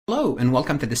Hello and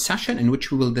welcome to this session in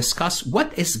which we will discuss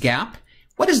what is GAAP,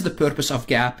 what is the purpose of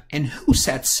GAAP, and who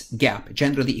sets GAAP,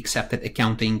 generally accepted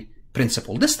accounting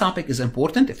principle. This topic is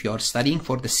important if you are studying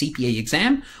for the CPA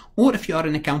exam or if you are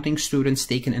an accounting student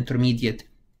taking intermediate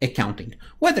accounting.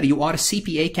 Whether you are a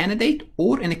CPA candidate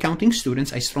or an accounting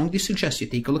student, I strongly suggest you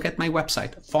take a look at my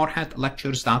website,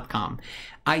 farhatlectures.com.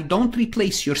 I don't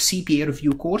replace your CPA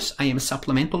review course. I am a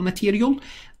supplemental material.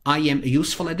 I am a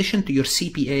useful addition to your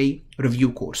CPA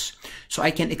review course. So I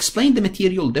can explain the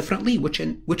material differently, which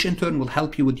in turn will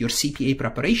help you with your CPA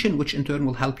preparation, which in turn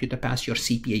will help you to pass your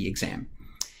CPA exam.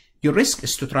 Your risk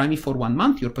is to try me for 1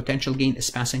 month. Your potential gain is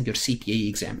passing your CPA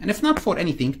exam. And if not for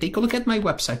anything, take a look at my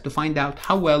website to find out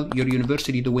how well your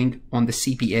university is doing on the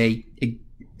CPA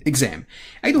exam.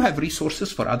 I do have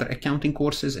resources for other accounting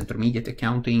courses, intermediate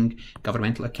accounting,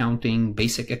 governmental accounting,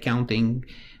 basic accounting,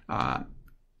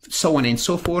 so on and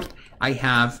so forth. I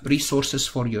have resources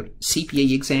for your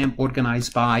CPA exam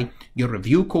organized by your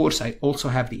review course. I also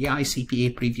have the AI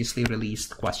CPA previously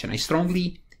released question. I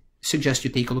strongly suggest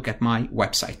you take a look at my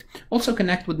website. Also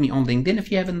connect with me on LinkedIn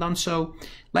if you haven't done so.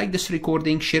 Like this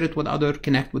recording, share it with others,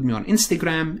 connect with me on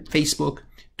Instagram, Facebook,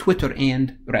 Twitter,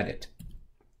 and Reddit.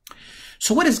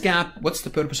 So what is GAAP? What's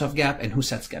the purpose of GAAP and who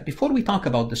sets GAAP? Before we talk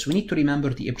about this, we need to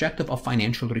remember the objective of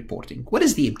financial reporting. What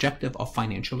is the objective of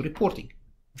financial reporting?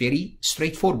 Very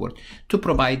straightforward: to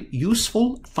provide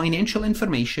useful financial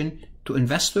information to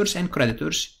investors and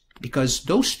creditors, because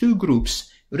those two groups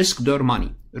risk their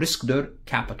money, risk their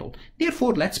capital.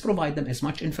 Therefore, let's provide them as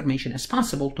much information as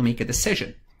possible to make a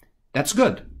decision. That's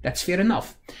good. That's fair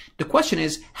enough. The question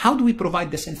is, how do we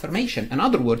provide this information? In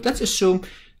other words, let's assume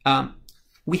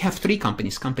we have 3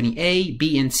 companies, company A,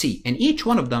 B, and C, and each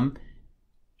one of them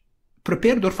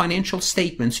prepare their financial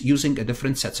statements using a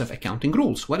different sets of accounting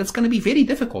rules. Well, it's going to be very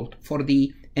difficult for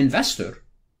the investor,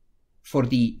 for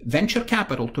the venture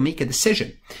capital to make a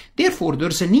decision. Therefore,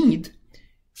 there's a need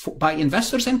by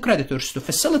investors and creditors to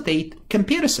facilitate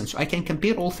comparison, so I can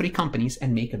compare all 3 companies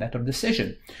and make a better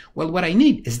decision. Well, what I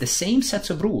need is the same sets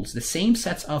of rules, the same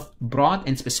sets of broad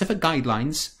and specific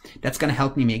guidelines that's going to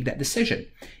help me make that decision.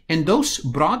 And those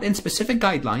broad and specific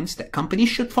guidelines that companies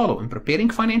should follow in preparing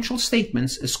financial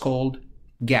statements is called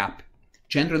GAAP,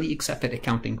 generally accepted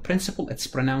accounting principle. It's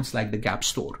pronounced like the GAAP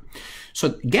store.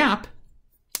 So GAAP,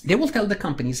 they will tell the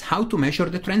companies how to measure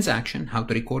the transaction, how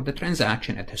to record the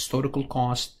transaction at historical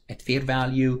cost, at fair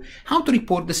value, how to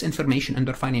report this information in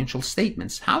their financial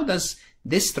statements. How does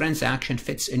this transaction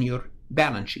fits in your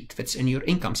balance sheet, fits in your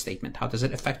income statement? How does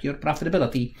it affect your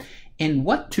profitability? And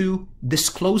what to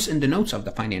disclose in the notes of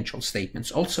the financial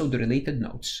statements, also the related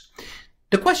notes.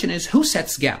 The question is, who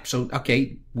sets GAAP? So,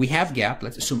 okay, we have GAAP.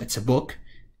 Let's assume it's a book.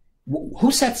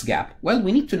 Who sets GAAP? Well,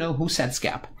 we need to know who sets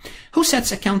GAAP. Who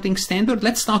sets accounting standard?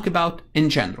 Let's talk about in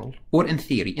general or in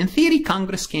theory. In theory,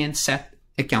 Congress can set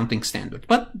accounting standard,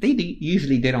 but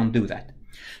usually they don't do that.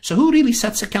 So who really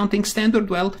sets accounting standard?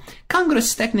 Well,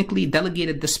 Congress technically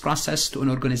delegated this process to an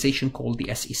organization called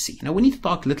the SEC. Now we need to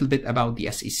talk a little bit about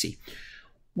the SEC.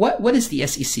 What is the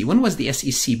SEC? When was the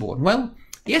SEC born? Well,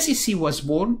 the SEC was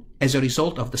born as a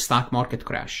result of the stock market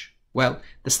crash. Well,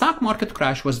 the stock market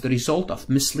crash was the result of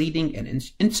misleading and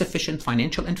insufficient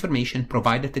financial information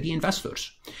provided to the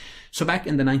investors. So back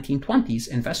in the 1920s,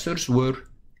 investors were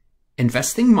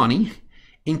investing money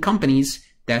in companies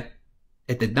that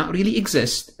it did not really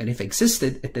exist, and if it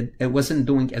existed, it wasn't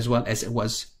doing as well as it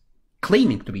was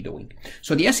claiming to be doing.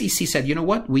 So the SEC said, you know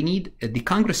what, the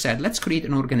Congress said, let's create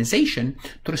an organization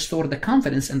to restore the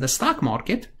confidence in the stock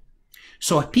market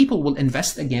so people will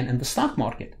invest again in the stock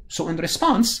market. So in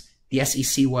response, the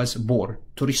SEC was born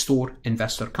to restore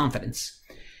investor confidence.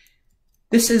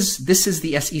 This is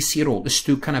the SEC role, is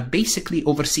to kind of basically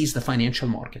oversees the financial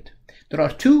market. There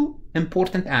are 2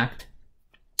 important acts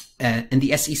in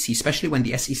the SEC, especially when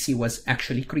the SEC was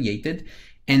actually created,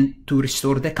 and to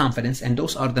restore the confidence, and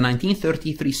those are the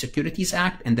 1933 Securities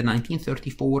Act and the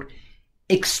 1934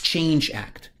 Exchange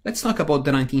Act. Let's talk about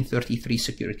the 1933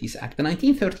 Securities Act. The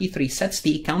 1933 sets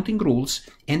the accounting rules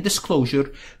and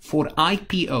disclosure for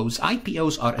IPOs.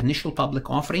 IPOs are initial public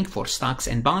offering for stocks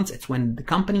and bonds. It's when the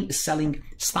company is selling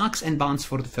stocks and bonds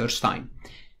for the first time.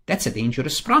 That's a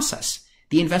dangerous process.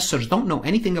 The investors don't know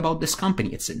anything about this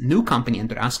company. It's a new company and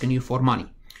they're asking you for money.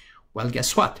 Well,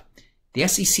 guess what? The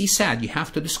SEC said you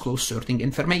have to disclose certain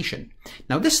information.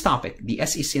 Now this topic, the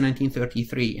SEC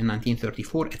 1933 and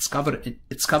 1934, it's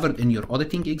covered in your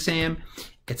auditing exam,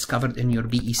 it's covered in your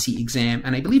BEC exam,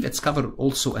 and I believe it's covered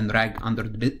also in REG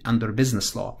under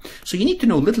business law. So you need to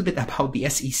know a little bit about the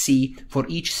SEC for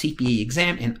each CPA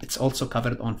exam, and it's also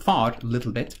covered on FAR a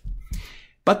little bit.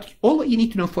 But all you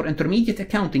need to know for intermediate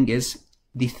accounting is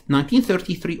The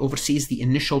 1933 oversees the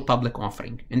initial public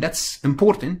offering. And that's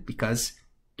important because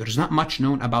there's not much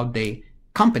known about the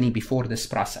company before this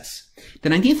process. The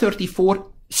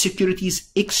 1934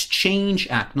 Securities Exchange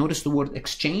Act. Notice the word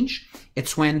exchange.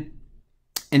 It's when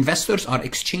investors are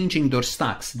exchanging their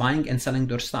stocks, buying and selling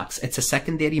their stocks. It's a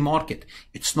secondary market.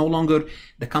 It's no longer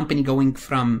the company going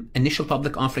from initial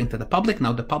public offering to the public.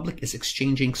 Now the public is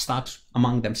exchanging stocks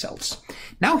among themselves.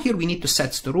 Now here we need to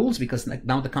set the rules because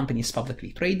now the company is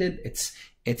publicly traded.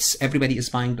 It's everybody is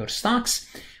buying their stocks.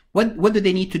 What do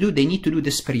they need to do? They need to do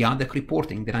this periodic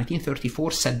reporting. The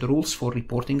 1934 set the rules for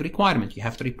reporting requirement. You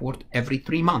have to report every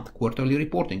 3 months, quarterly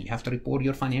reporting. You have to report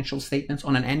your financial statements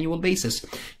on an annual basis.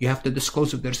 You have to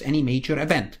disclose if there's any major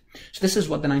event. So this is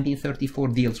what the 1934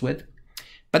 deals with.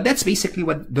 But that's basically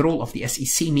what the role of the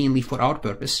SEC mainly for our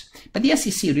purpose. But the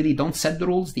SEC really don't set the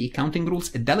rules, the accounting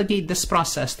rules. It delegate this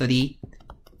process to the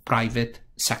private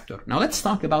sector. Now let's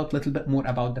talk about a little bit more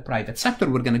about the private sector.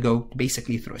 We're going to go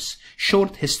basically through a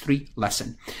short history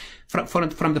lesson.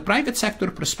 From the private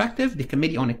sector perspective, the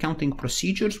Committee on Accounting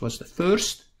Procedures was the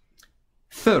first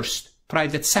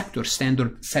private sector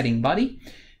standard setting body.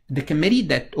 The committee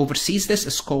that oversees this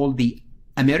is called the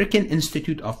American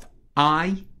Institute of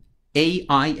AIA,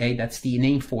 that's the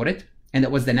name for it, and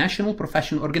it was the National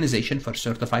Professional Organization for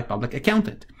Certified Public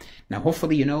Accountant. Now,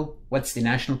 hopefully you know what's the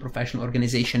National Professional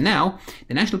Organization now.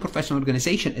 The National Professional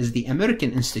Organization is the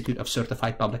American Institute of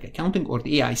Certified Public Accounting, or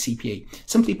the AICPA.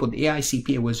 Simply put, the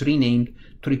AICPA was renamed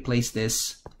to replace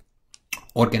this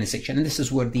organization, and this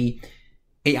is where the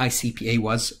AICPA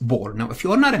was born. Now, if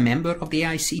you are not a member of the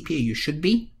AICPA, you should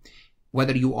be,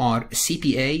 whether you are a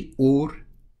CPA or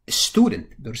a student.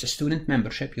 There's a student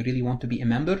membership. You really want to be a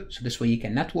member, so this way you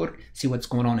can network, see what's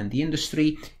going on in the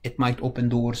industry. It might open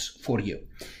doors for you.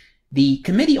 The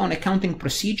Committee on Accounting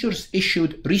Procedures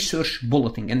issued research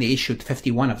bulletin, and they issued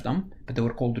 51 of them, but they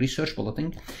were called research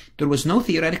bulletin. There was no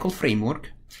theoretical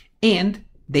framework, and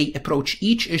they approached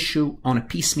each issue on a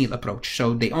piecemeal approach.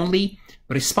 So they only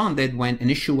responded when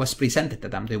an issue was presented to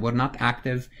them. They were not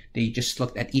active. They just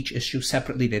looked at each issue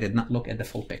separately. They did not look at the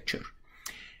full picture.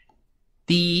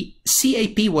 The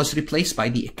CAP was replaced by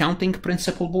the Accounting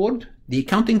Principle Board. The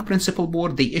Accounting Principle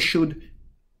Board, they issued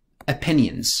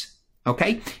opinions,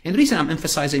 okay? And the reason I'm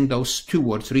emphasizing those two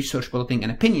words, research bulletin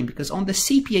and opinion, because on the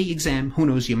CPA exam, who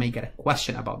knows, you may get a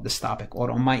question about this topic,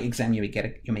 or on my exam, you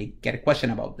may get a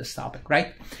question about this topic,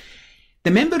 right?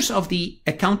 The members of the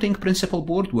Accounting Principle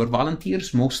Board were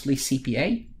volunteers, mostly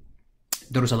CPA.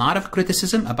 There was a lot of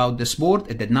criticism about this board.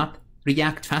 It did not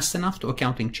react fast enough to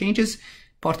accounting changes.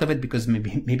 Part of it because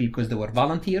maybe because they were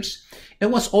volunteers. It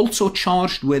was also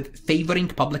charged with favoring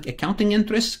public accounting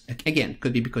interests. Again,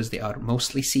 could be because they are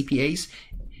mostly CPAs,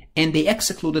 and they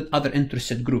excluded other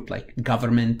interested groups like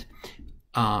government,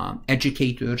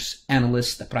 educators,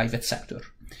 analysts, the private sector.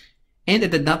 And it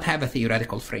did not have a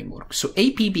theoretical framework. So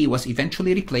APB was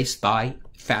eventually replaced by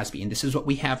FASB, and this is what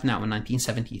we have now in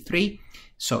 1973.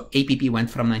 So APB went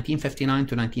from 1959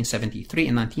 to 1973.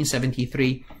 In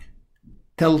 1973,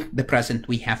 till the present,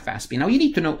 we have FASB. Now, you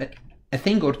need to know a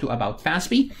thing or two about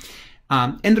FASB.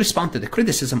 In response to the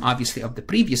criticism, obviously, of the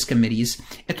previous committees,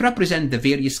 it represents the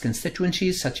various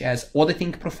constituencies, such as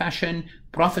auditing profession,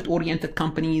 profit-oriented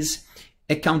companies,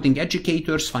 accounting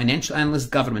educators, financial analysts,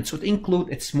 government. So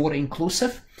it's more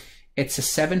inclusive. It's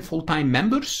 7 full-time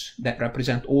members that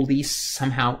represent all these,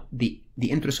 somehow, the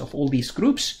interests of all these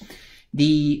groups.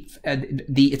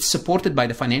 It's supported by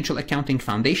the Financial Accounting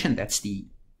Foundation. That's the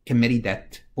committee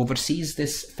that oversees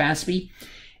this FASB.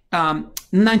 In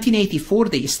 1984,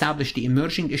 they established the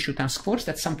Emerging Issue Task Force.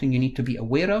 That's something you need to be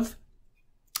aware of.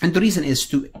 And the reason is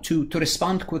to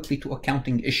respond quickly to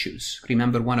accounting issues.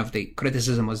 Remember, one of the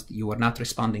criticism was you were not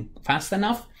responding fast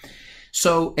enough.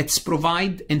 So it's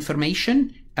provide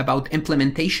information about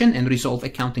implementation and resolve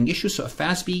accounting issues. So if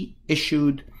FASB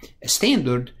issued a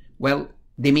standard, well,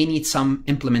 they may need some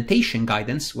implementation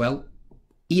guidance. Well,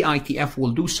 EITF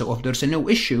will do so. If there's a no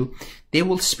issue, they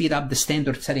will speed up the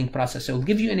standard setting process. It will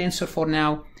give you an answer for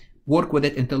now, work with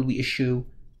it until we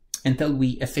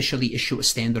officially issue a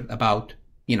standard about,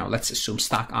 let's assume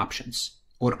stock options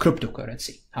or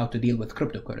cryptocurrency, how to deal with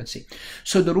cryptocurrency.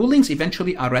 So the rulings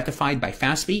eventually are ratified by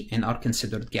FASB and are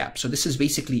considered GAAP. So this is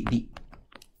basically the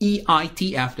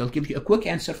EITF. They'll give you a quick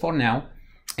answer for now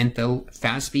until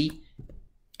FASB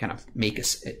kind of make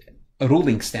a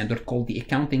ruling standard called the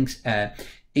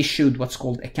issued what's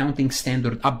called accounting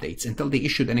standard updates. Until they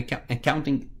issued an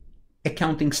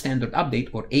accounting standard update,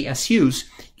 or ASUs,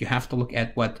 you have to look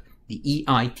at what the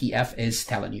EITF is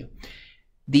telling you.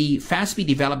 The FASB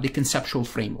developed the conceptual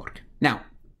framework. Now,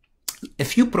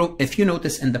 if you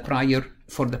notice in the prior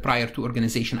for the prior two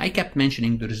organizations. I kept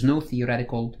mentioning there is no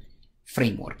theoretical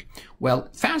framework. Well,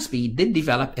 FASB did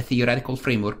develop a theoretical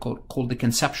framework called the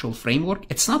conceptual framework.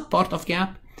 It's not part of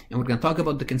GAAP, and we're going to talk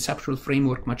about the conceptual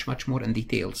framework much more in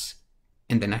details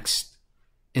in the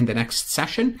next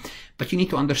session. But you need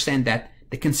to understand that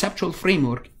the conceptual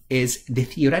framework is the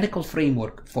theoretical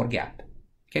framework for GAAP.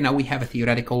 Okay, now we have a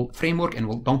theoretical framework,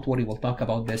 and don't worry, we'll talk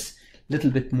about this a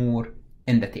little bit more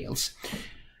in details.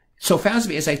 So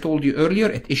FASB, as I told you earlier,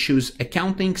 it issues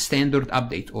Accounting Standard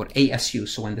Update, or ASU.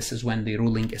 So this is when the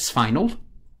ruling is final.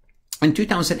 In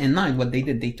 2009, what they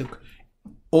did, they took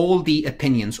all the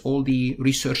opinions, all the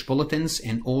research bulletins,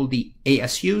 and all the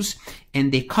ASUs,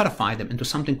 and they codified them into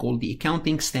something called the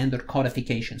Accounting Standard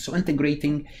Codification. So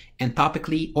integrating and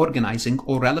topically organizing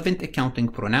all relevant accounting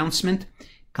pronouncement,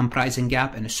 comprising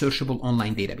GAAP and a searchable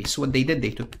online database. So what they did,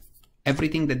 they took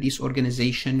everything that this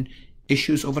organization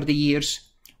issues over the years,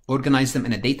 organize them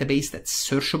in a database that's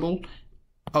searchable.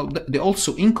 They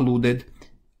also included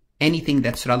anything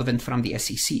that's relevant from the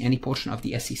SEC, any portion of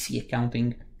the SEC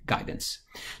accounting guidance.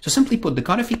 So simply put, the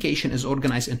codification is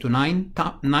organized into nine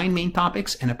main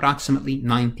topics and approximately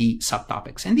 90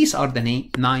 subtopics. And these are the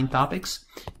 9 topics: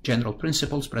 general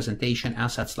principles, presentation,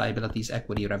 assets, liabilities,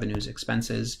 equity, revenues,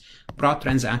 expenses, broad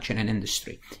transaction, and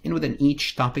industry. And within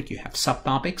each topic, you have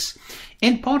subtopics.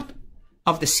 And part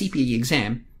of the CPA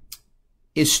exam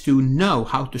is to know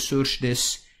how to search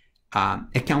this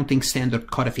accounting standard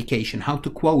codification, how to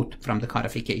quote from the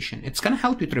codification. It's going to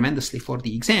help you tremendously for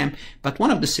the exam, but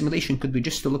one of the simulation could be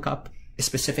just to look up a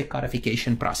specific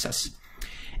codification process.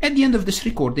 At the end of this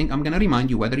recording, I'm going to remind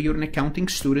you, whether you're an accounting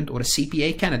student or a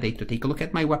CPA candidate, to take a look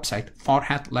at my website,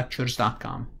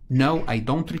 farhatlectures.com. No, I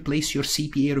don't replace your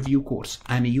CPA review course.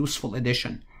 I'm a useful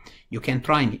addition. You can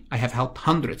try me. I have helped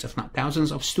hundreds, if not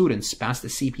thousands, of students pass the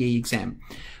CPA exam.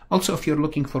 Also, if you're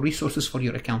looking for resources for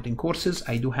your accounting courses,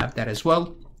 I do have that as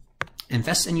well.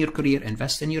 Invest in your career,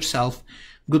 invest in yourself.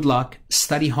 Good luck,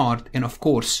 study hard, and of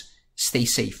course, stay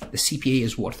safe. The CPA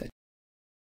is worth it.